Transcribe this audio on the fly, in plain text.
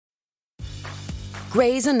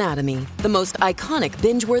Grey's Anatomy, the most iconic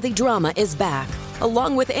binge-worthy drama, is back,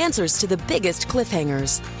 along with answers to the biggest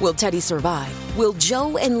cliffhangers. Will Teddy survive? Will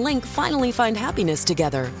Joe and Link finally find happiness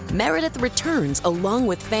together? Meredith returns along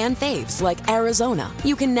with fan faves like Arizona.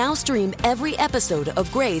 You can now stream every episode of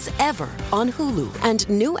Grey's ever on Hulu, and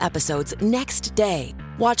new episodes next day.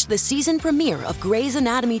 Watch the season premiere of Grey's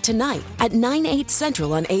Anatomy tonight at 9/8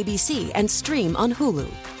 Central on ABC and stream on Hulu.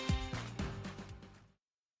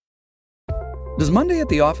 Does Monday at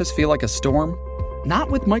the office feel like a storm? Not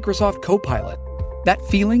with Microsoft Copilot. That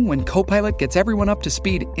feeling when Copilot gets everyone up to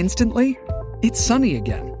speed instantly? It's sunny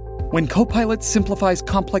again. When Copilot simplifies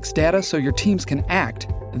complex data so your teams can act,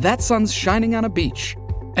 that sun's shining on a beach.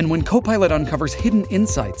 And when Copilot uncovers hidden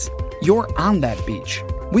insights, you're on that beach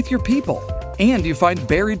with your people, and you find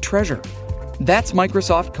buried treasure. That's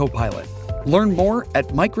Microsoft Copilot. Learn more at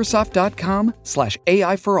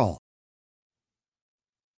Microsoft.com/AI for all.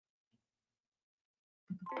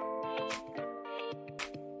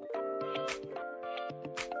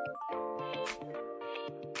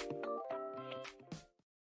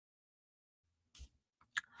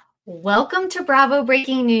 Welcome to Bravo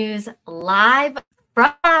Breaking News, live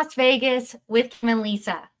from Las Vegas with Kim and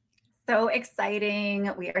Lisa. So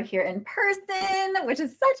exciting. We are here in person, which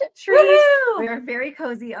is such a treat. Woo-hoo! We are very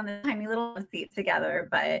cozy on the tiny little seat together,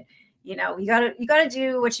 but you know, you gotta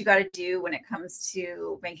do what you gotta do when it comes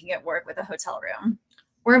to making it work with a hotel room.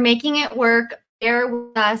 We're making it work. Bear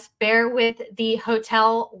with us. Bear with the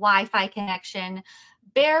hotel Wi-Fi connection.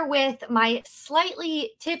 Bear with my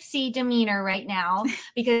slightly tipsy demeanor right now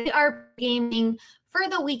because we are gaming for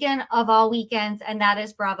the weekend of all weekends, and that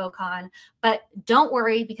is BravoCon. But don't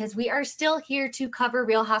worry, because we are still here to cover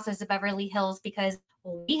Real Housewives of Beverly Hills because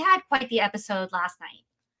we had quite the episode last night.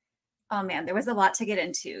 Oh man, there was a lot to get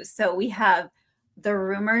into. So we have the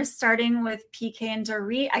rumors starting with PK and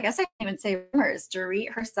Dorit. I guess I can't even say rumors.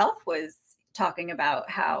 Dorit herself was talking about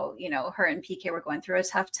how, you know, her and PK were going through a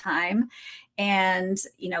tough time. And,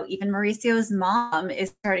 you know, even Mauricio's mom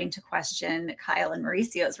is starting to question Kyle and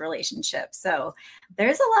Mauricio's relationship. So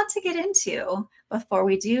there's a lot to get into. Before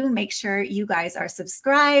we do, make sure you guys are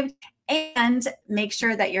subscribed and make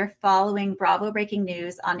sure that you're following Bravo Breaking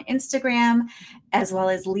News on Instagram, as well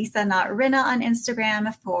as Lisa Not Rinna on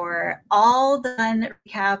Instagram for all the fun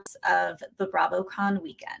recaps of the BravoCon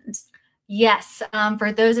weekend. Yes,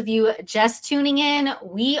 for those of you just tuning in,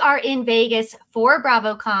 we are in Vegas for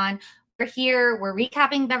BravoCon. We're here, we're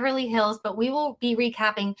recapping Beverly Hills, but we will be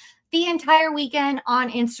recapping the entire weekend on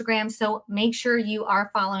Instagram, so make sure you are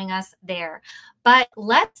following us there. But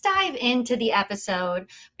let's dive into the episode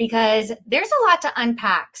because there's a lot to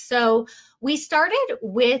unpack. So we started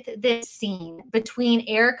with this scene between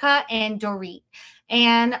Erica and Dorit.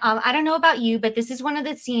 And I don't know about you, but this is one of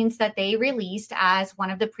the scenes that they released as one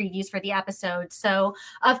of the previews for the episode. So,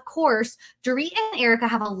 of course, Dorit and Erica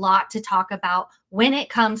have a lot to talk about when it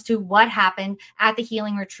comes to what happened at the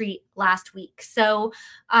healing retreat last week. So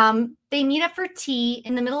they meet up for tea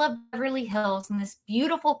in the middle of Beverly Hills in this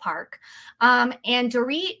beautiful park. And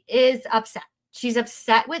Dorit is upset. She's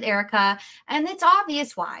upset with Erica, and it's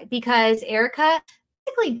obvious why, because Erica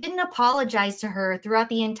basically didn't apologize to her throughout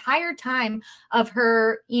the entire time of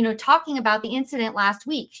her, you know, talking about the incident last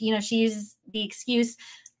week. You know, she uses the excuse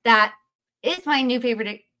that is my new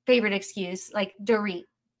favorite excuse, like, Dorit,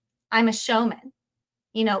 I'm a showman.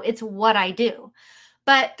 You know, it's what I do.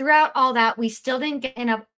 But throughout all that, we still didn't get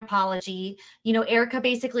an apology. You know, Erica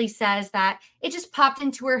basically says that it just popped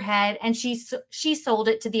into her head and she sold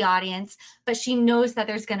it to the audience, but she knows that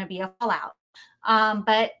there's going to be a fallout.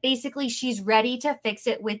 But basically she's ready to fix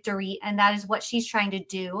it with Dorit, and that is what she's trying to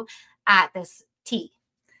do at this tea.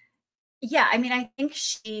 Yeah, I mean, I think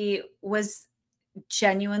she was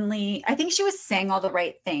saying all the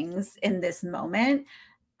right things in this moment,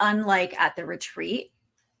 unlike at the retreat.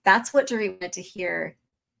 That's what Dorit wanted to hear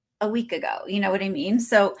a week ago. You know what I mean?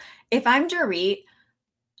 So if I'm Dorit,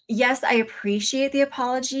 yes, I appreciate the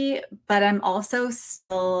apology, but I'm also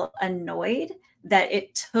still annoyed that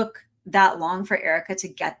it took that long for Erica to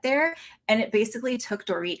get there. And it basically took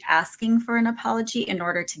Dorit asking for an apology in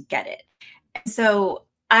order to get it. And so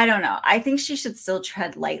I don't know. I think she should still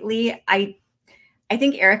tread lightly. I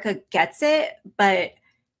think Erica gets it, but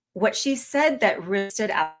what she said that really stood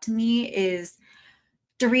out to me is,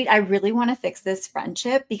 Dorit, I really want to fix this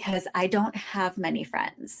friendship because I don't have many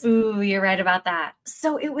friends. Ooh, you're right about that.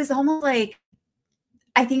 So it was almost like,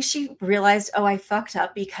 I think she realized, oh, I fucked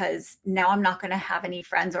up because now I'm not going to have any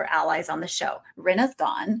friends or allies on the show. Rinna's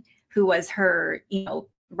gone, who was her, you know,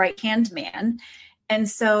 right-hand man. And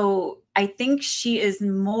so I think she is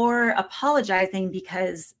more apologizing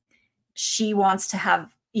because she wants to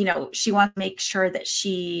have she wants to make sure that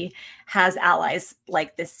she has allies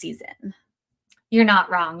like this season. You're not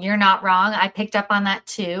wrong. You're not wrong. I picked up on that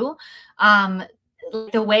too.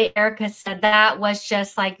 The way Erica said that was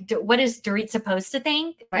just like, what is Dorit supposed to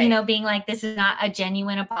think? Right. Being like, this is not a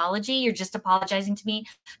genuine apology. You're just apologizing to me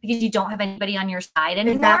because you don't have anybody on your side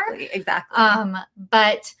anymore. Exactly.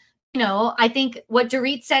 But I think what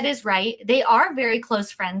Dorit said is right. They are very close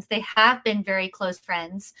friends. They have been very close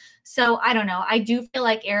friends. So I don't know. I do feel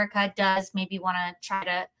like Erica does maybe want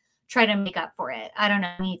to try to make up for it. I don't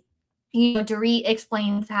know. Dorit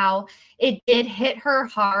explains how it did hit her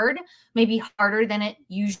hard, maybe harder than it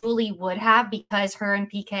usually would have, because her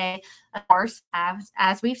and PK, of course,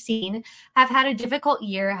 as we've seen, have had a difficult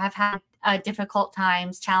year, have had difficult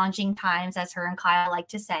times, challenging times, as her and Kyle like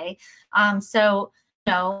to say. So,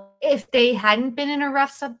 if they hadn't been in a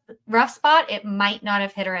rough spot, it might not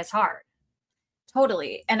have hit her as hard.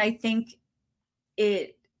 Totally. And I think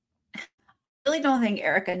really don't think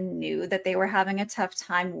Erica knew that they were having a tough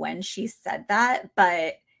time when she said that,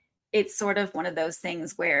 but it's sort of one of those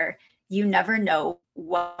things where you never know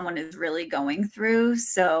what someone is really going through.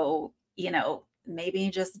 So,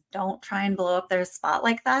 maybe just don't try and blow up their spot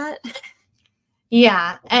like that.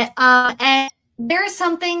 Yeah. And there's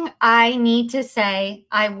something I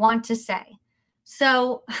want to say.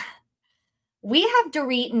 So we have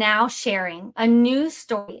Dorit now sharing a news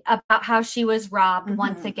story about how she was robbed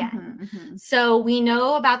once again. So we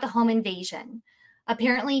know about the home invasion.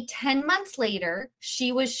 Apparently 10 months later,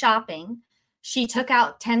 she was shopping. She took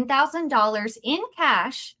out $10,000 in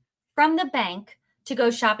cash from the bank to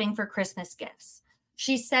go shopping for Christmas gifts.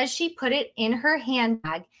 She says she put it in her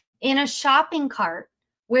handbag in a shopping cart,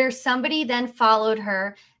 where somebody then followed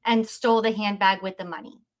her and stole the handbag with the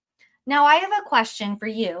money. Now, I have a question for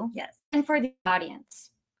you. Yes. And for the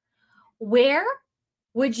audience. Where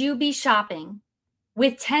would you be shopping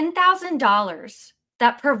with $10,000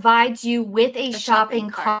 that provides you with a shopping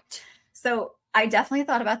cart? So I definitely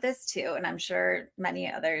thought about this too, and I'm sure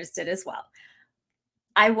many others did as well.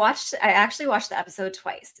 I actually watched the episode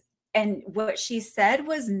twice. And what she said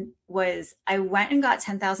was I went and got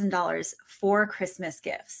 $10,000 for Christmas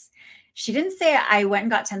gifts. She didn't say I went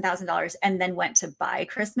and got $10,000 and then went to buy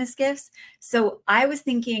Christmas gifts. So I was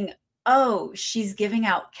thinking, oh, she's giving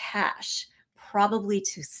out cash, probably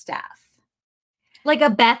to staff. Like a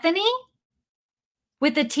Bethany?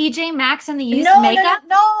 With the TJ Maxx and the used makeup?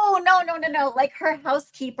 No. Like her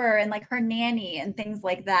housekeeper and like her nanny and things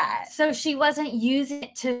like that. So she wasn't using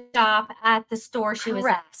it to shop at the store she was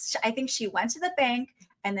at. I think she went to the bank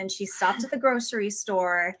and then she stopped at the grocery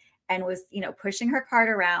store and was, pushing her cart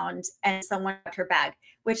around, and someone got her bag,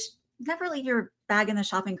 which never leave your bag in the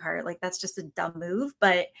shopping cart. Like, that's just a dumb move,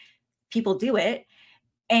 but people do it.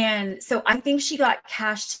 And so I think she got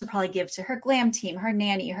cash to probably give to her glam team, her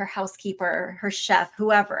nanny, her housekeeper, her chef,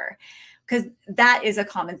 whoever, because that is a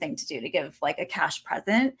common thing to do, to give like a cash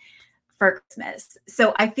present for Christmas.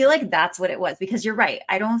 So I feel like that's what it was, because you're right.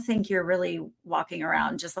 I don't think you're really walking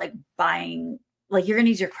around just like buying, like you're going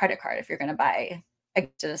to use your credit card if you're going to buy a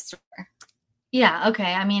gift at a store. Yeah.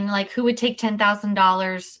 Okay. I mean, like, who would take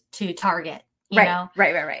 $10,000 to Target? You know?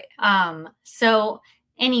 Right. So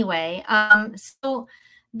anyway, so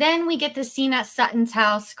then we get the scene at Sutton's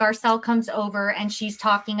house. Garcelle comes over and she's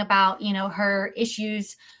talking about, her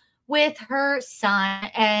issues with her son,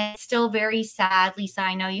 and still very sad. Lisa,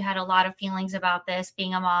 I know you had a lot of feelings about this,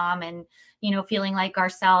 being a mom, and, feeling like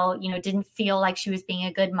Garcelle, didn't feel like she was being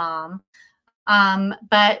a good mom.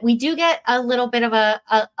 But we do get a little bit of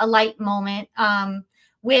a light moment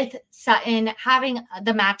with Sutton having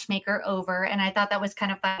the matchmaker over. And I thought that was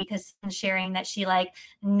kind of funny, because Sutton's sharing that she like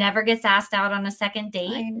never gets asked out on a second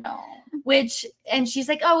date. I know. And she's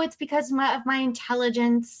like, oh, it's because of my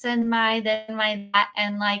intelligence and my that.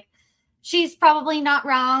 And like, she's probably not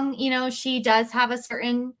wrong. She does have a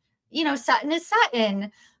certain, Sutton is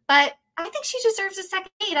Sutton, but I think she deserves a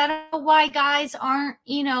second date. I don't know why guys aren't,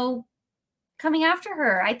 coming after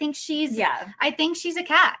her. I think she's a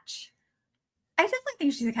catch. I definitely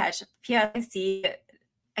think she's a catch. P.S.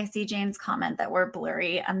 I see Jane's comment that we're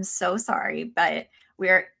blurry. I'm so sorry, but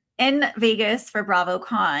we're in Vegas for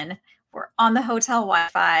BravoCon. We're on the hotel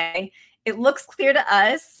Wi-Fi. It looks clear to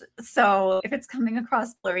us. So if it's coming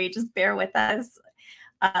across blurry, just bear with us.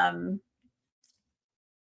 Bear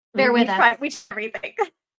with us. We try everything.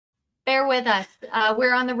 Bear with us.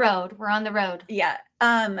 We're on the road. Yeah.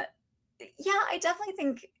 I definitely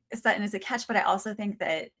think Sutton is a catch, but I also think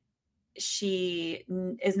that she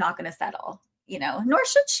is not going to settle, nor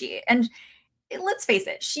should she. And let's face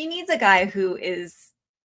it, she needs a guy who is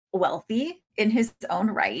wealthy in his own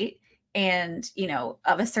right, and,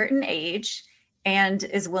 of a certain age, and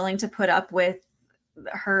is willing to put up with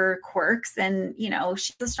her quirks. And,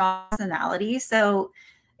 she's a strong personality. So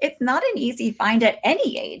it's not an easy find at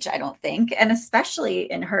any age, I don't think. And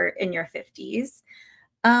especially in your 50s.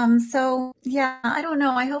 So yeah, I don't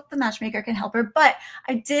know. I hope the matchmaker can help her, but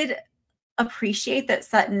I did appreciate that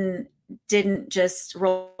Sutton didn't just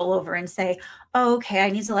roll over and say, oh, okay, I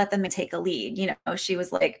need to let them take a lead. She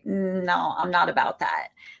was like, no, I'm not about that.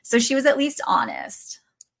 So she was at least honest.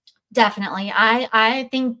 Definitely. I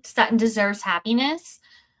think Sutton deserves happiness.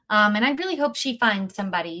 And I really hope she finds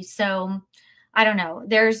somebody. So I don't know.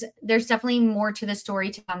 There's definitely more to the story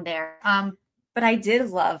to come there. But I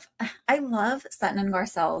love Sutton and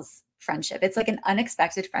Garcelle's friendship. It's like an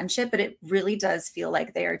unexpected friendship, but it really does feel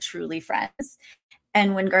like they are truly friends.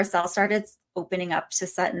 And when Garcelle started opening up to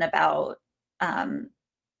Sutton about, I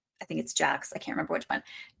think it's Jax, I can't remember which one,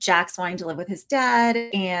 Jax wanting to live with his dad,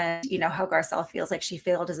 and, how Garcelle feels like she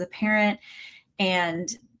failed as a parent. And,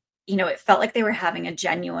 it felt like they were having a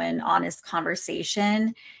genuine, honest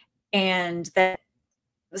conversation, and that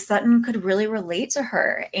Sutton could really relate to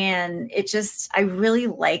her. And I really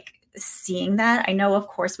like seeing that. I know, of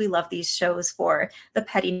course, we love these shows for the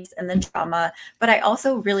pettiness and the drama, but I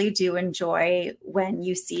also really do enjoy when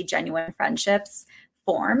you see genuine friendships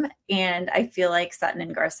form. And I feel like Sutton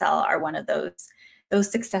and Garcelle are one of those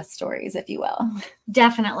success stories, if you will.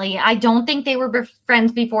 Definitely. I don't think they were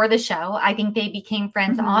friends before the show. I think they became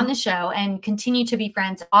friends on the show and continue to be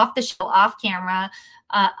friends off the show, off camera,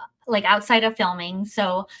 like outside of filming.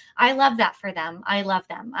 So I love that for them. I love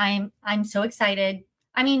them. I'm so excited.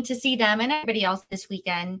 I mean, to see them and everybody else this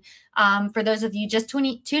weekend. For those of you just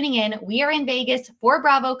tuning in, we are in Vegas for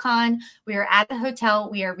BravoCon. We are at the hotel.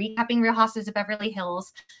 We are recapping Real Housewives of Beverly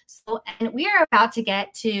Hills. And we are about to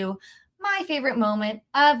get to my favorite moment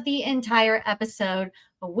of the entire episode,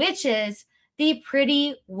 which is the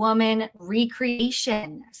Pretty Woman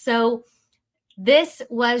recreation. So this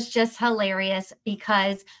was just hilarious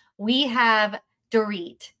because we have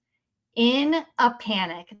Dorit in a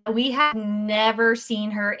panic we have never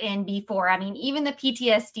seen her in before. I mean, even the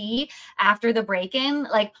PTSD after the break-in,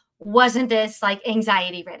 like, wasn't this like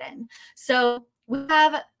anxiety ridden? So we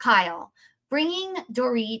have Kyle bringing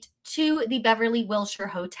Dorit to the Beverly Wilshire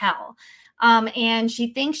Hotel. And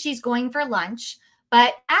she thinks she's going for lunch,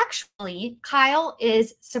 but actually Kyle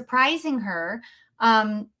is surprising her,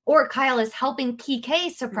 or Kyle is helping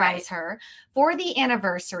PK surprise her for the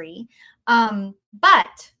anniversary.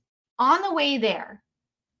 But on the way there,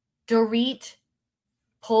 Dorit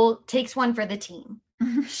takes one for the team.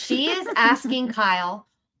 She is asking Kyle,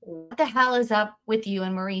 what the hell is up with you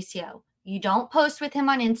and Mauricio? You don't post with him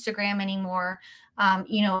on Instagram anymore.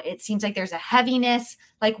 It seems like there's a heaviness.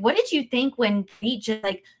 Like, what did you think when he just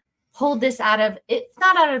like pulled this it's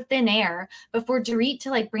not out of thin air, but for Dorit to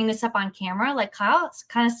like bring this up on camera, like Kyle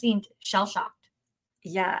kind of seemed shell-shocked.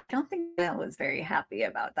 Yeah, I don't think Kyle was very happy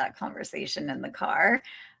about that conversation in the car.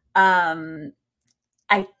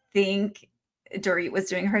 I think Dorit was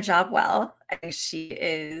doing her job well. I think she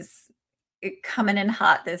is coming in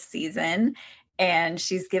hot this season, and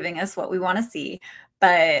she's giving us what we want to see.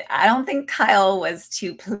 But I don't think Kyle was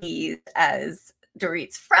too pleased as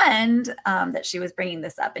Dorit's friend that she was bringing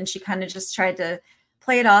this up. And she kind of just tried to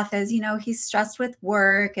play it off as, he's stressed with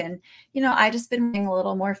work. And, I just been wanting a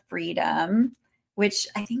little more freedom, which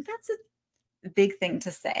I think that's a big thing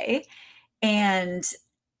to say. And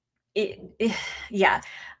yeah.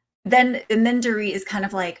 Then Dorit is kind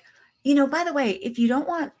of like, by the way, if you don't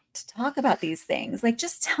want to talk about these things, like,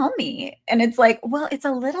 just tell me. And it's like, well, it's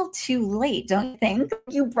a little too late, don't you think?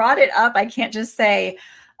 You brought it up. I can't just say,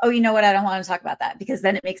 oh, you know what? I don't want to talk about that, because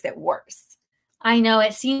then it makes it worse. I know.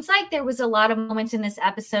 It seems like there was a lot of moments in this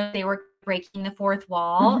episode they were breaking the fourth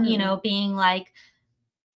wall, being like,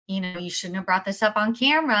 you shouldn't have brought this up on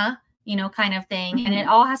camera, kind of thing. And it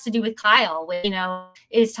all has to do with Kyle, which,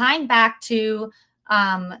 is tying back to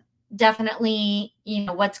definitely,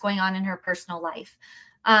 what's going on in her personal life.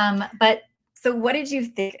 But so what did you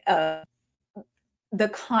think of the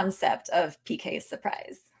concept of PK's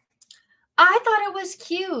surprise? I thought it was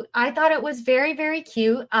cute. I thought it was very, very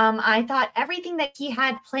cute. I thought everything that he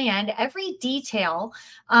had planned, every detail,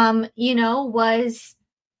 was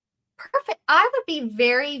perfect. I would be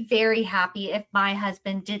very, very happy if my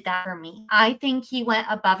husband did that for me. I think he went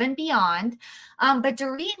above and beyond. But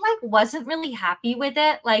Dorit wasn't really happy with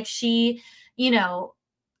it. Like, she,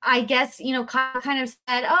 I guess, Kyle kind of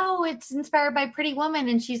said, oh, it's inspired by Pretty Woman.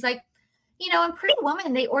 And she's like, in Pretty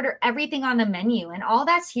Woman, they order everything on the menu, and all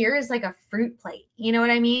that's here is like a fruit plate. You know what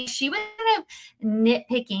I mean? She was kind of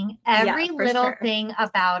nitpicking every little thing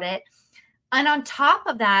about it. And on top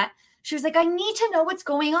of that, She was like, I need to know what's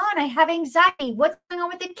going on. I have anxiety. What's going on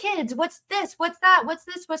with the kids? What's this? What's that? What's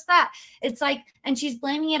this? What's that? It's like, and she's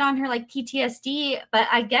blaming it on her like PTSD. But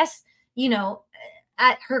I guess, you know,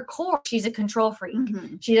 at her core, she's a control freak.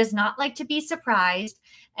 Mm-hmm. She does not like to be surprised.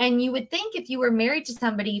 And you would think if you were married to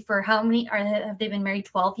somebody for how many, or have they been married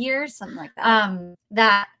 12 years? Something like that.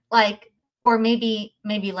 That like, or maybe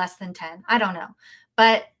less than 10. I don't know.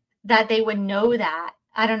 But that they would know that.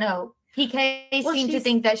 I don't know. PK seemed to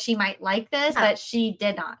think that she might like this, but she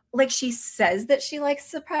did not. Like, she says that she likes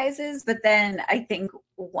surprises, but then I think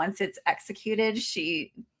once it's executed,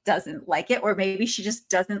 she doesn't like it, or maybe she just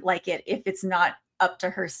doesn't like it if it's not up to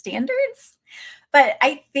her standards. But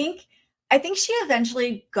I think she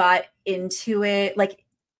eventually got into it. Like,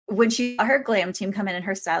 when she saw her glam team come in and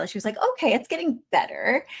her stylist, she was like, okay, it's getting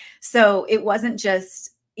better. So it wasn't just,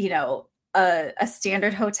 you know, a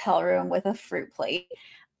standard hotel room with a fruit plate.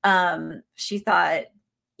 She thought,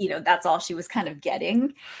 you know, that's all she was kind of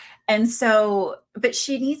getting. And so, but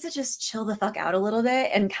she needs to just chill the fuck out a little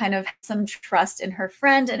bit and kind of have some trust in her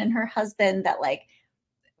friend and in her husband that like,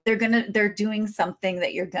 they're doing something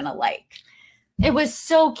that you're gonna like. It was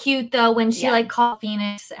so cute though, when she like called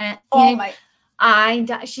Phoenix and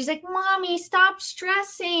she's like, Mommy, stop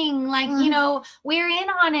stressing. Like, you know, we're in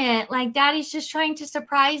on it. Like, Daddy's just trying to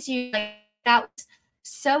surprise you. Like, that was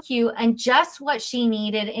so cute and just what she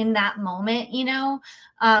needed in that moment, you know?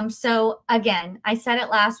 So again, I said it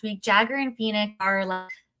last week, Jagger and Phoenix are like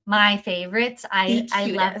my favorites. I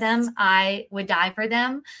love them. I would die for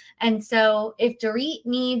them. And so if Dorit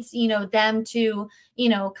needs, you know, them to, you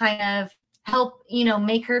know, kind of help, you know,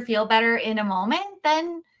 make her feel better in a moment,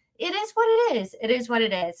 then it is what it is. It is what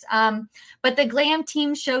it is. But the glam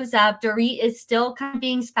team shows up. Dorit is still kind of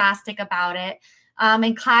being spastic about it.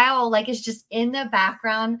 And Kyle, like, is just in the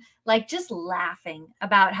background, like, just laughing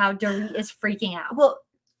about how Dorit is freaking out. Well,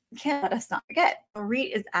 can't let us not forget,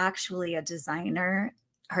 Dorit is actually a designer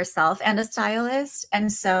herself and a stylist.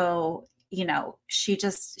 And so, you know, she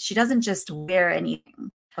doesn't just wear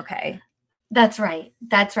anything. Okay. That's right.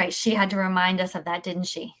 That's right. She had to remind us of that, didn't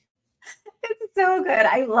she? It's so good.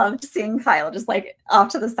 I loved seeing Kyle just like off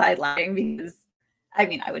to the side laughing, because I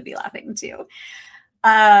mean, I would be laughing too.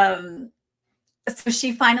 So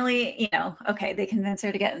she finally, you know, okay, they convinced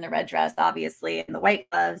her to get in the red dress, obviously, and the white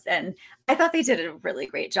gloves. And I thought they did a really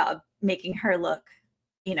great job making her look,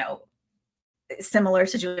 you know, similar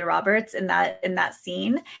to Julia Roberts in that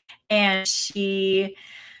scene. And she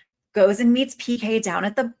goes and meets PK down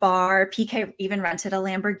at the bar. PK even rented a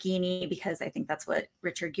Lamborghini because I think that's what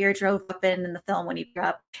Richard Gere drove up in the film when he grew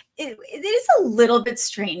up. It is a little bit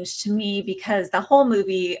strange to me because the whole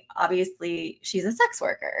movie, obviously, she's a sex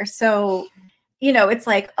worker. So, you know, it's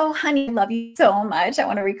like, oh, honey, I love you so much. I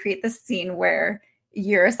want to recreate this scene where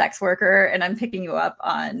you're a sex worker and I'm picking you up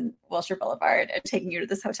on Wilshire Boulevard and taking you to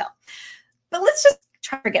this hotel. But let's just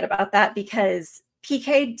try to forget about that, because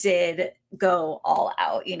PK did go all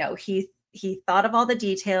out. You know, he thought of all the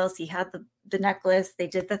details. He had the necklace. They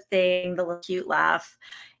did the thing, the little cute laugh.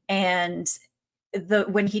 And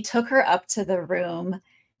when he took her up to the room,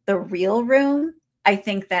 the real room, I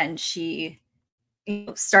think then she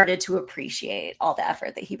started to appreciate all the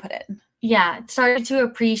effort that he put in. Yeah, started to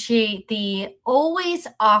appreciate the always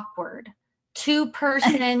awkward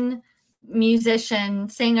 2-person musician,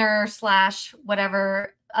 singer /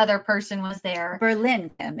 whatever other person was there.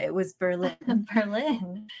 Berlin, Kim. It was Berlin.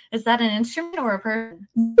 Berlin. Is that an instrument or a person?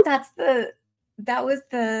 That was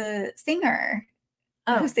the singer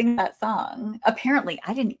who sang that song. Apparently,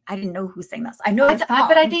 I didn't know who sang that song. I know it's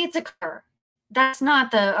but I think it's a cover. That's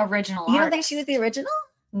not the original. You don't think she was the original?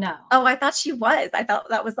 No. Oh, I thought she was. I thought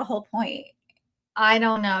that was the whole point. I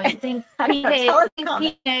don't know. You think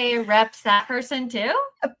PK reps that person too?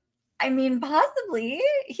 I mean, possibly.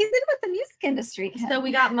 He's in with the music industry. So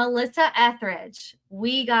we got Melissa Etheridge,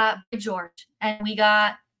 we got George, and we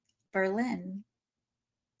got Berlin.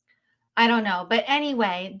 I don't know. But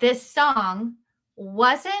anyway, this song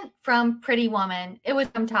wasn't from Pretty Woman. It was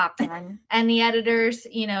from Top Gun. And the editors,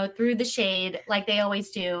 you know, threw the shade like they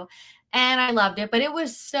always do. And I loved it. But it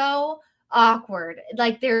was so awkward.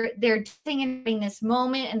 Like they're singing this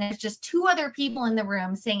moment and there's just 2 other people in the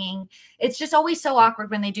room singing. It's just always so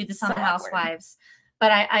awkward when they do this on the Housewives.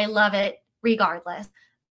 But I love it regardless.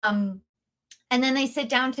 And then they sit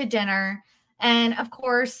down to dinner. And of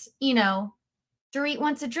course, you know, Dorit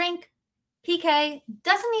wants a drink. PK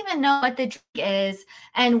doesn't even know what the drink is.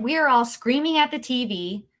 And we're all screaming at the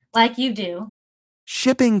TV like you do.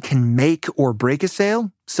 Shipping can make or break a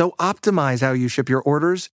sale, so optimize how you ship your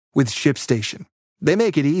orders with ShipStation. They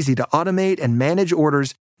make it easy to automate and manage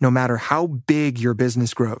orders no matter how big your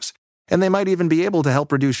business grows. And they might even be able to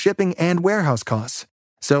help reduce shipping and warehouse costs.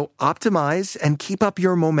 So optimize and keep up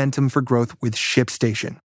your momentum for growth with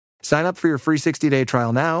ShipStation. Sign up for your free 60-day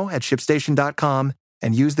trial now at ShipStation.com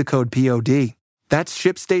and use the code POD. That's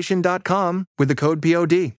ShipStation.com with the code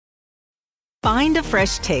POD. Find a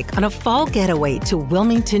fresh take on a fall getaway to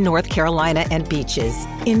Wilmington, North Carolina and beaches.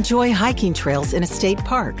 Enjoy hiking trails in a state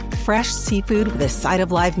park, fresh seafood with a side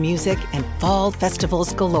of live music, and fall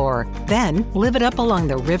festivals galore. Then live it up along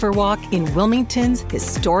the Riverwalk in Wilmington's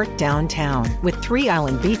historic downtown. With 3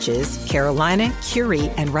 island beaches, Carolina,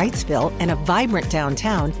 Curie, and Wrightsville, and a vibrant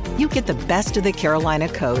downtown, you get the best of the Carolina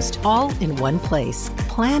coast all in one place.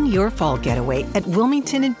 Plan your fall getaway at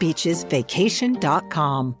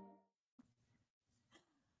WilmingtonandBeachesVacation.com.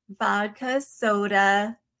 Vodka,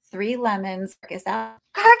 soda, 3 lemons. Carcass out.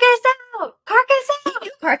 Carcass out. Carcass out. He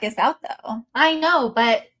knew Carcass out though. I know,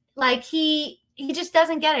 but like he just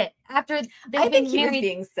doesn't get it. After I they've think been he was married,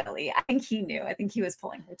 being silly. I think he knew. I think he was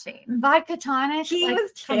pulling her chain. vodka tonic. He like,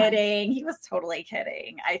 was come on. kidding. He was totally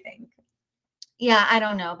kidding, I think. Yeah, I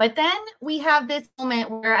don't know. But then we have this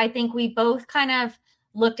moment where I think we both kind of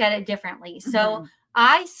looked at it differently. So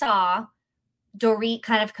I saw Dorit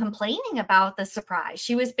kind of complaining about the surprise.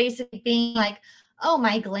 She was basically being like, oh,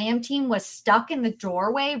 my glam team was stuck in the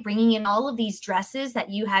doorway, bringing in all of these dresses that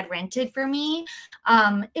you had rented for me.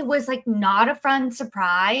 It was like not a fun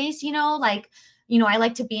surprise, like, I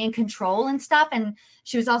like to be in control and stuff. And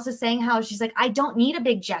she was also saying how she's like, I don't need a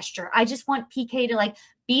big gesture. I just want PK to like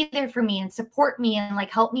be there for me and support me and like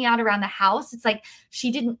help me out around the house. It's like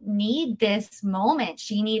she didn't need this moment.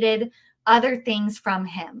 She needed other things from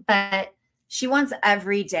him. But she wants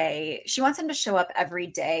every day. She wants him to show up every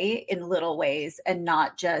day in little ways and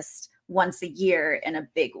not just once a year in a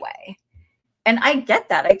big way. And I get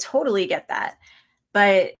that. I totally get that.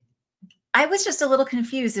 But I was just a little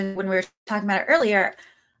confused. And when we were talking about it earlier,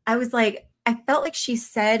 I was like, I felt like she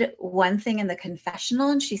said one thing in the confessional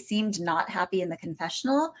and she seemed not happy in the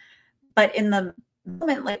confessional. But in the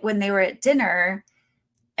moment, like when they were at dinner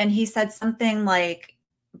and he said something like,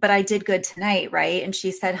 but I did good tonight, right? And she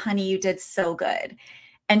said, honey, you did so good.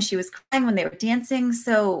 And she was crying when they were dancing.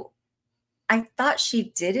 So I thought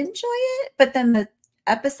she did enjoy it, but then the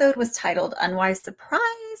episode was titled Unwise Surprise.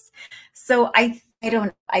 So I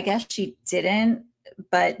guess she didn't,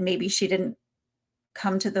 but maybe she didn't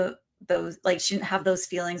come to she didn't have those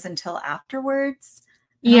feelings until afterwards.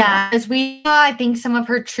 yeah, as we saw, I think some of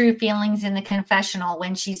her true feelings in the confessional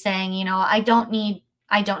when she's saying, I don't need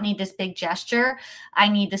this big gesture. I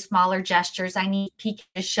need the smaller gestures. I need PK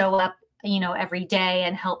to show up, every day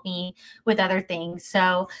and help me with other things.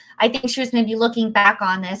 So I think she was maybe looking back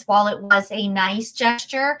on this. While it was a nice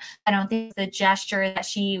gesture, I don't think the gesture that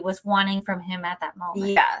she was wanting from him at that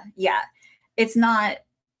moment. Yeah. It's not,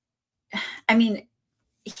 I mean,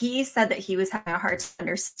 he said that he was having a hard time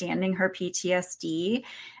understanding her PTSD.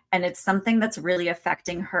 And it's something that's really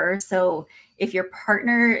affecting her. So if your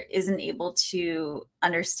partner isn't able to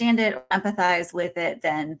understand it or empathize with it,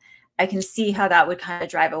 then I can see how that would kind of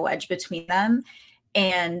drive a wedge between them.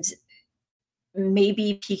 And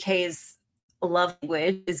maybe PK's love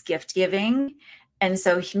language is gift giving. And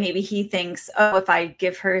so maybe he thinks, oh, if I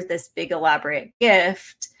give her this big elaborate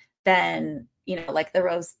gift, then, like the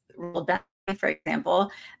rose rolled down, for example,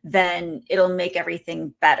 then it'll make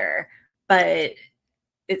everything better. But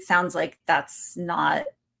it sounds like that's not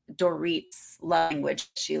Dorit's language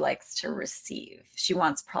she likes to receive. She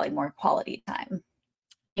wants probably more quality time.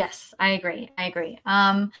 Yes, I agree.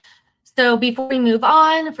 So before we move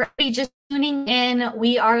on, for everybody just tuning in,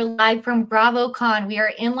 we are live from BravoCon. We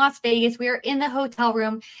are in Las Vegas. We are in the hotel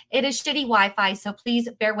room. It is shitty Wi-Fi, so please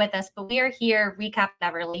bear with us. But we are here, recap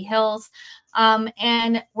Beverly Hills.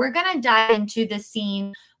 And we're going to dive into the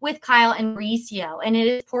scene with Kyle and Mauricio. And it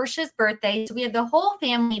is Portia's birthday. So we have the whole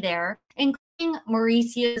family there, including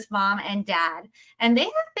Mauricio's mom and dad. And they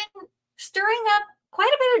have been stirring up quite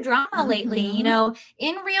a bit of drama lately,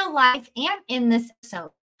 in real life and in this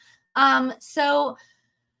episode. So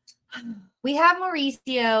we have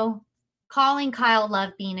Mauricio calling Kyle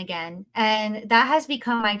Love Bean again. And that has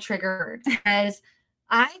become my trigger word because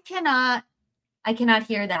I cannot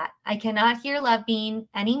hear that. I cannot hear Love Bean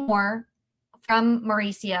anymore from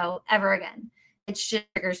Mauricio ever again. It just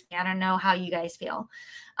triggers me. I don't know how you guys feel.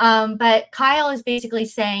 But Kyle is basically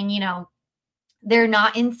saying, they're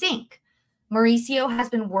not in sync. Mauricio has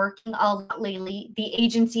been working a lot lately. The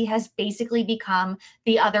agency has basically become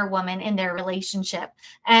the other woman in their relationship.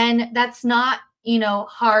 And that's not,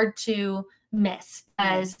 hard to miss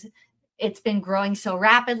as it's been growing so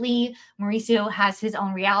rapidly. Mauricio has his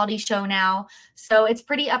own reality show now. So it's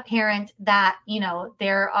pretty apparent that,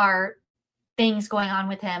 there are things going on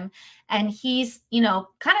with him. And he's,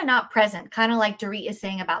 kind of not present, kind of like Dorit is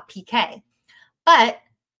saying about PK. But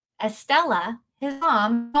Estella, his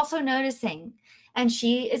mom, is also noticing. And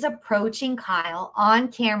she is approaching Kyle on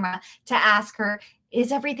camera to ask her,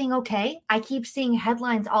 is everything okay? I keep seeing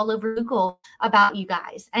headlines all over Google about you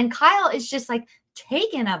guys. And Kyle is just like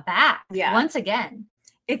taken aback once again.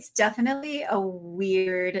 It's definitely a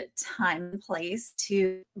weird time and place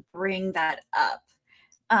to bring that up.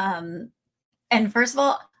 And first of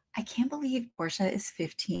all, I can't believe Portia is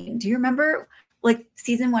 15. Do you remember like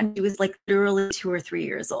season 1, she was like literally 2 or 3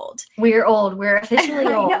 years old. We're old. We're officially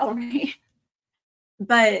old. I know, right?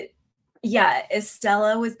 But yeah,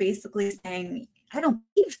 Estella was basically saying, I don't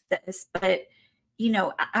believe this, but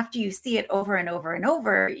after you see it over and over and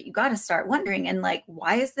over, you got to start wondering, and like,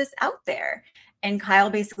 why is this out there? And Kyle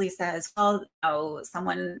basically says, well, no,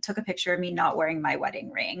 someone took a picture of me not wearing my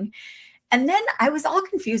wedding ring. And then I was all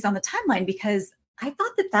confused on the timeline because I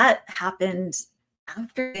thought that happened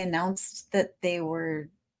after they announced that they were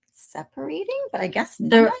separating, but I guess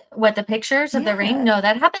not. The pictures of the ring? No,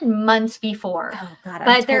 that happened months before. Oh God,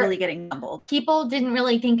 I'm totally getting jumbled. People didn't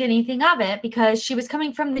really think anything of it because she was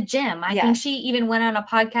coming from the gym. I think she even went on a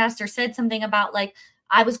podcast or said something about like,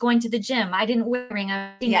 I was going to the gym. I didn't wear a ring.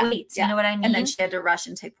 I didn't weights. You know what I mean? And then she had to rush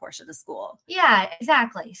and take Portia to school. Yeah,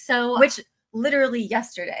 exactly. So, which literally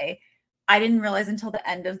yesterday, I didn't realize until the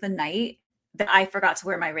end of the night that I forgot to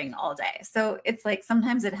wear my ring all day. So it's like,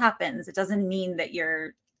 sometimes it happens. It doesn't mean that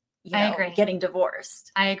you're, getting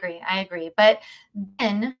divorced. I agree. But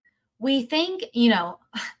then we think,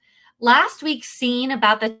 last week's scene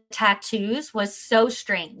about the tattoos was so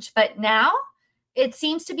strange, but now it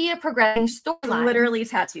seems to be a progressing storyline. Literally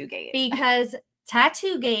Tattoo Gate. Because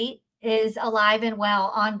Tattoo Gate is alive and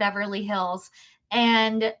well on Beverly Hills.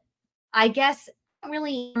 And I guess I don't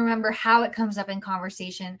really remember how it comes up in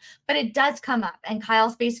conversation, but it does come up. And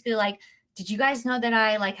Kyle's basically like, did you guys know that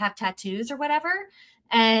I like have tattoos or whatever?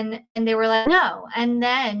 And they were like, no. And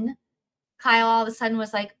then Kyle all of a sudden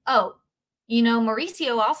was like, oh,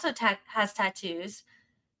 Mauricio also has tattoos.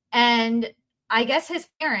 And I guess his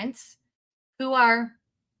parents, who are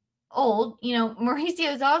old,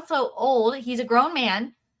 Mauricio is also old. He's a grown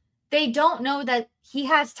man. They don't know that he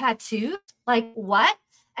has tattoos. Like, what?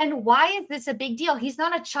 And why is this a big deal? He's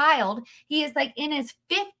not a child. He is like in his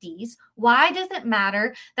 50s. Why does it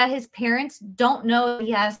matter that his parents don't know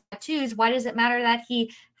he has tattoos? Why does it matter that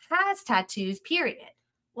he has tattoos, period?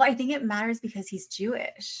 Well, I think it matters because he's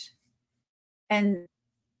Jewish. And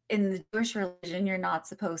in the Jewish religion, you're not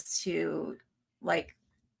supposed to like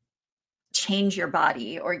change your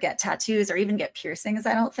body or get tattoos or even get piercings,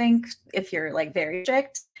 I don't think, if you're like very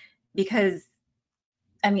strict. Because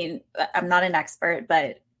I'm not an expert,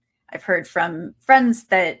 but I've heard from friends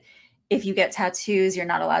that if you get tattoos, you're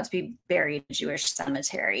not allowed to be buried in a Jewish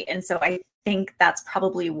cemetery. And so I think that's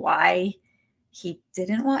probably why he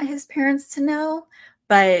didn't want his parents to know.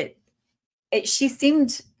 But she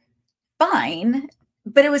seemed fine.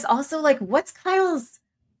 But it was also like, what's Kyle's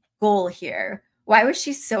goal here? Why was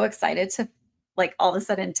she so excited to like all of a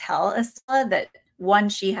sudden tell Estella that 1,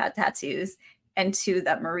 she had tattoos, and 2,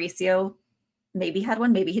 that Mauricio maybe had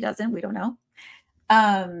one, maybe he doesn't, we don't know.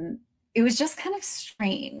 It was just kind of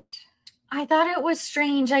strange. I thought it was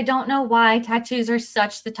strange. I don't know why tattoos are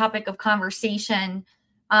such the topic of conversation.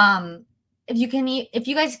 If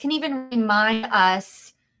you guys can even remind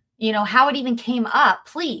us, how it even came up,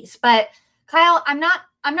 please. But Kyle, I'm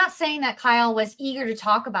not saying that Kyle was eager to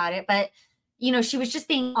talk about it, but she was just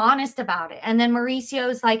being honest about it. And then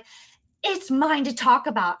Mauricio's like, it's mine to talk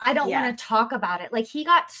about. I don't want to talk about it. Like, he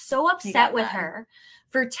got so upset with her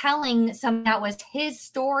for telling something that was his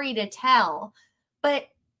story to tell. But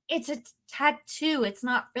it's a tattoo. It's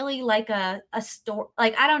not really like a story.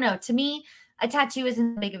 Like, I don't know. To me, a tattoo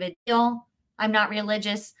isn't big of a deal. I'm not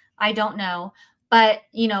religious. I don't know. But,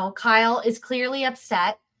 Kyle is clearly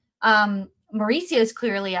upset. Mauricio is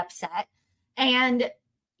clearly upset. And,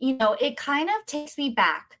 it kind of takes me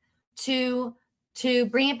back to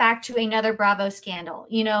bring it back to another Bravo scandal.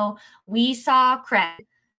 We saw Craig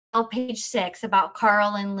on page 6 about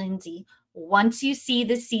Carl and Lindsay. Once you see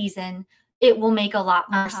the season, it will make a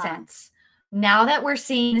lot more sense. Now that we're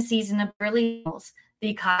seeing the season of Beverly Hills,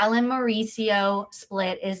 the Kyle and Mauricio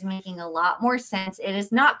split is making a lot more sense. It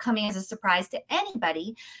is not coming as a surprise to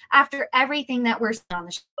anybody after everything that we're seeing on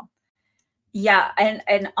the show. Yeah.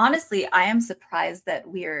 And honestly, I am surprised that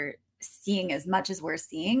we're seeing as much as we're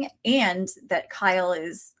seeing, and that Kyle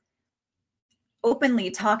is openly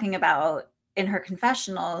talking about in her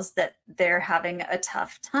confessionals that they're having a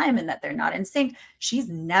tough time and that they're not in sync. She's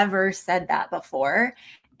never said that before.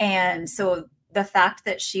 And so the fact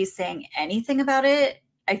that she's saying anything about it,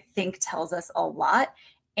 I think tells us a lot.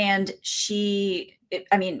 And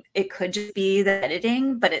it could just be the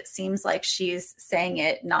editing, but it seems like she's saying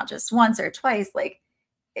it not just once or twice. Like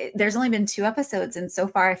there's only been 2 episodes. And so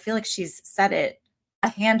far, I feel like she's said it a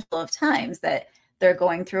handful of times that they're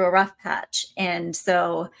going through a rough patch. And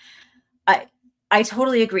so I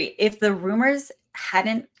totally agree. If the rumors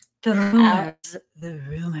hadn't the rumors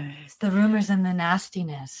and the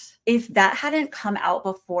nastiness. If that hadn't come out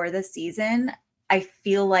before the season, I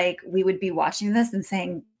feel like we would be watching this and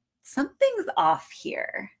saying something's off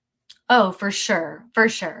here. Oh, for sure. For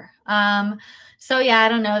sure. So yeah, I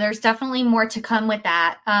don't know. There's definitely more to come with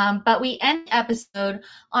that. But we end the episode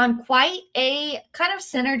on quite a kind of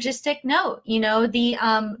synergistic note. You know, the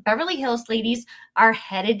Beverly Hills ladies are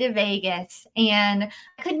headed to Vegas, and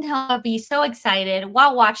I couldn't help but be so excited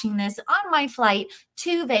while watching this on my flight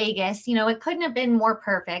to Vegas. You know, it couldn't have been more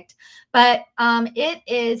perfect, but it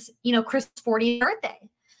is, you know, Chris' 40th birthday.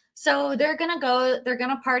 So they're going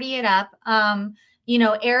to party it up. You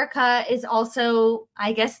know, Erica is also,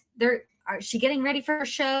 I guess are she getting ready for a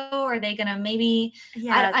show? Or are they going to maybe,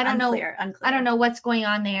 I don't know. I don't know what's going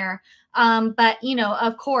on there. But, you know,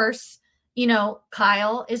 of course, you know,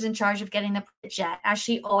 Kyle is in charge of getting the jet, as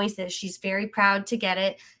she always is. She's very proud to get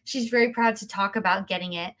it. She's very proud to talk about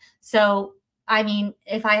getting it. So, I mean,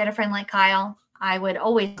 if I had a friend like Kyle, I would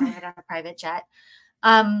always ride on a private jet.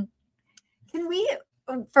 Can we,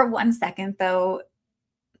 for 1 second, though,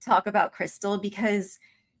 talk about Crystal? Because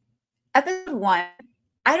episode 1,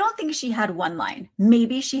 I don't think she had one line.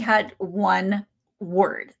 Maybe she had one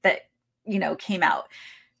word that, you know, came out.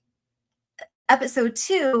 Episode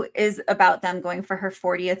 2 is about them going for her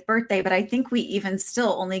 40th birthday, but I think we even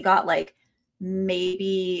still only got like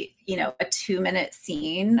maybe, you know, a 2-minute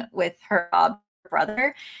scene with her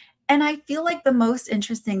brother. And I feel like the most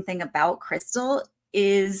interesting thing about Crystal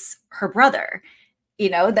is her brother.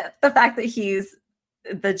 You know, that the fact that he's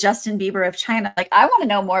the Justin Bieber of China. Like, I want to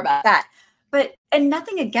know more about that. But, and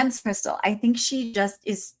nothing against Crystal. I think she just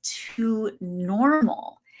is too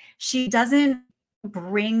normal. She doesn't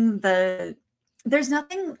bring there's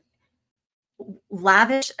nothing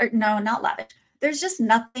lavish, or no, not lavish. There's just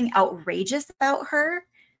nothing outrageous about her.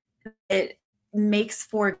 It makes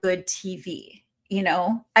for good TV. You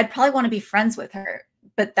know, I'd probably want to be friends with her,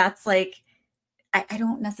 but that's like, I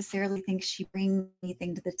don't necessarily think she brings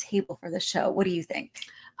anything to the table for the show. What do you think?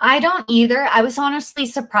 I don't either. I was honestly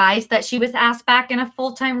surprised that she was asked back in a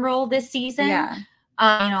full-time role this season. Yeah.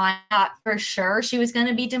 You know, I thought for sure she was going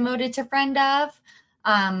to be demoted to friend of.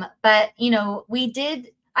 But, you know,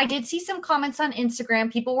 I did see some comments on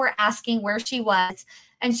Instagram. People were asking where she was,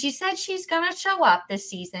 and she said she's going to show up this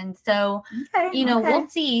season. So, you know, we'll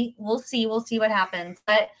see what happens.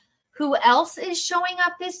 But who else is showing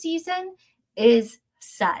up this season is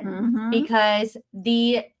Sutton, because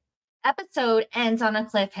the episode ends on a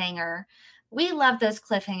cliffhanger. We love those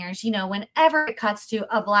cliffhangers. You know, whenever it cuts to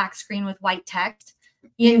a black screen with white text,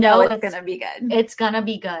 you know it's going to be good. It's going to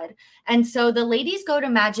be good. And so the ladies go to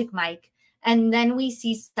Magic Mike, and then we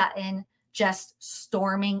see Sutton just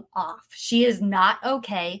storming off. She is not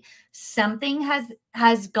okay. Something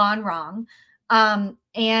has gone wrong.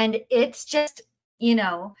 And it's just, you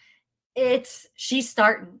know, she's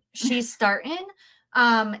starting.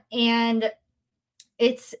 And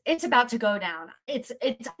it's about to go down. It's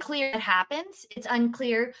clear it happens. It's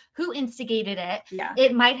unclear who instigated it. Yeah.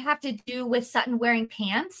 It might have to do with Sutton wearing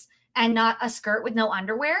pants and not a skirt with no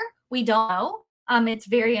underwear. We don't know. It's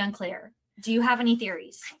very unclear. Do you have any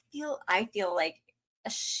theories? I feel like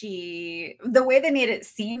the way they made it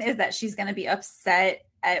seem is that she's going to be upset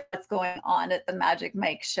at what's going on at the Magic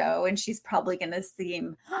Mike show, and she's probably going to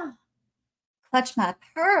seem, clutch my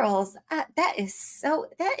pearls. That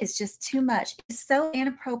is just too much. It's so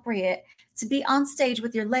inappropriate to be on stage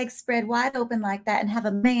with your legs spread wide open like that and have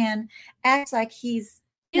a man act like he's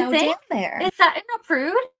down there. Is that a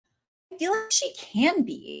prude? I feel like she can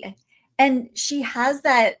be. And she has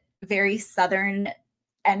that very Southern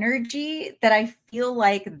energy that I feel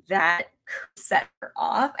like that could set her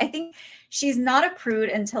off. I think she's not a prude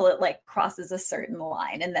until it like crosses a certain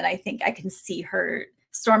line. And then I think I can see her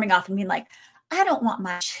storming off and being like, I don't want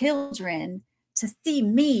my children to see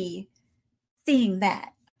me seeing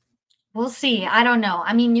that. We'll see. I don't know.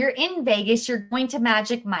 I mean, you're in Vegas. You're going to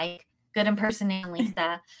Magic Mike. Good impersonation,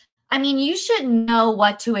 Lisa. I mean, you should know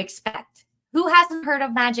what to expect. Who hasn't heard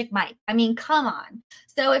of Magic Mike? I mean, come on.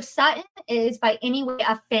 So if Sutton is by any way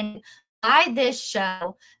offended by this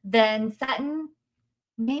show, then Sutton,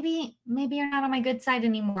 maybe you're not on my good side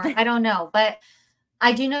anymore. I don't know. But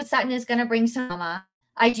I do know Sutton is going to bring some drama.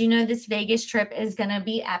 I do know this Vegas trip is going to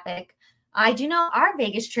be epic. I do know our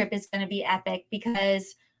Vegas trip is going to be epic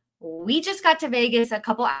because we just got to Vegas a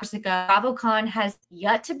couple hours ago. BravoCon has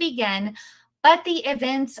yet to begin, but the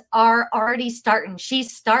events are already starting.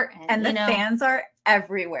 She's starting. And the fans are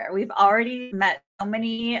everywhere. We've already met so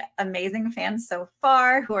many amazing fans so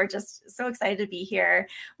far who are just so excited to be here.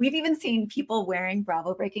 We've even seen people wearing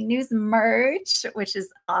Bravo Breaking News merch, which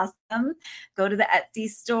is awesome. Go to the Etsy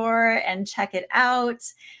store and check it out.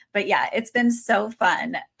 But yeah, it's been so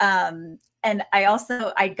fun. And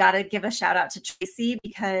I got to give a shout out to Tracy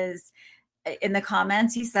because in the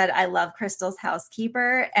comments, you said, I love Crystal's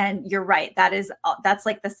housekeeper. And you're right. That's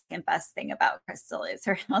like the second best thing about Crystal is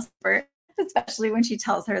her housekeeper, especially when she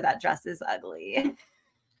tells her that dress is ugly.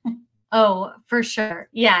 Oh, for sure.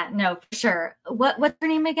 Yeah, no, for sure. What's her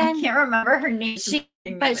name again? I can't remember her name.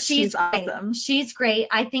 She's awesome. She's great.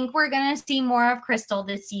 I think we're going to see more of Crystal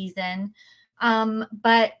this season.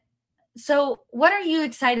 But so what are you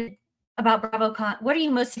excited about BravoCon? What are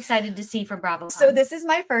you most excited to see for BravoCon? So this is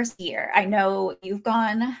my first year. I know you've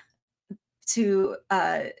gone to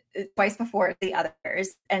twice before the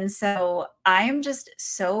others. And so I'm just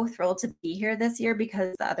so thrilled to be here this year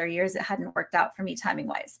because the other years it hadn't worked out for me timing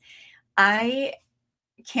wise. I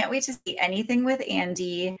can't wait to see anything with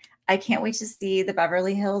Andy. I can't wait to see the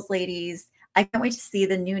Beverly Hills ladies. I can't wait to see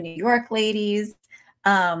the new New York ladies.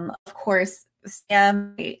 Of course,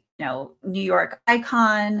 Sam, New York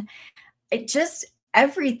icon. It just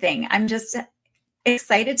everything. I'm just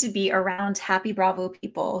excited to be around happy Bravo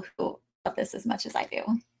people who love this as much as I do.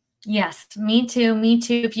 Yes, me too. Me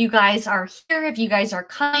too. If you guys are here, if you guys are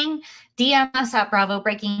coming, DM us at Bravo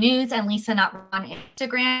Breaking News and Lisa Not Raw on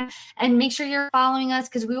Instagram. And make sure you're following us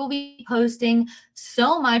because we will be posting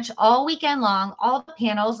so much all weekend long, all the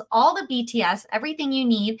panels, all the BTS, everything you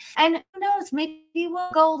need. And who knows, maybe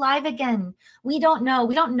we'll go live again. We don't know.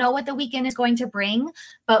 We don't know what the weekend is going to bring,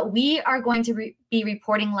 but we are going to be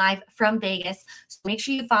reporting live from Vegas. So make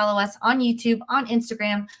sure you follow us on YouTube, on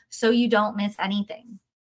Instagram, so you don't miss anything.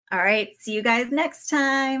 All right. See you guys next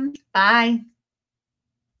time. Bye.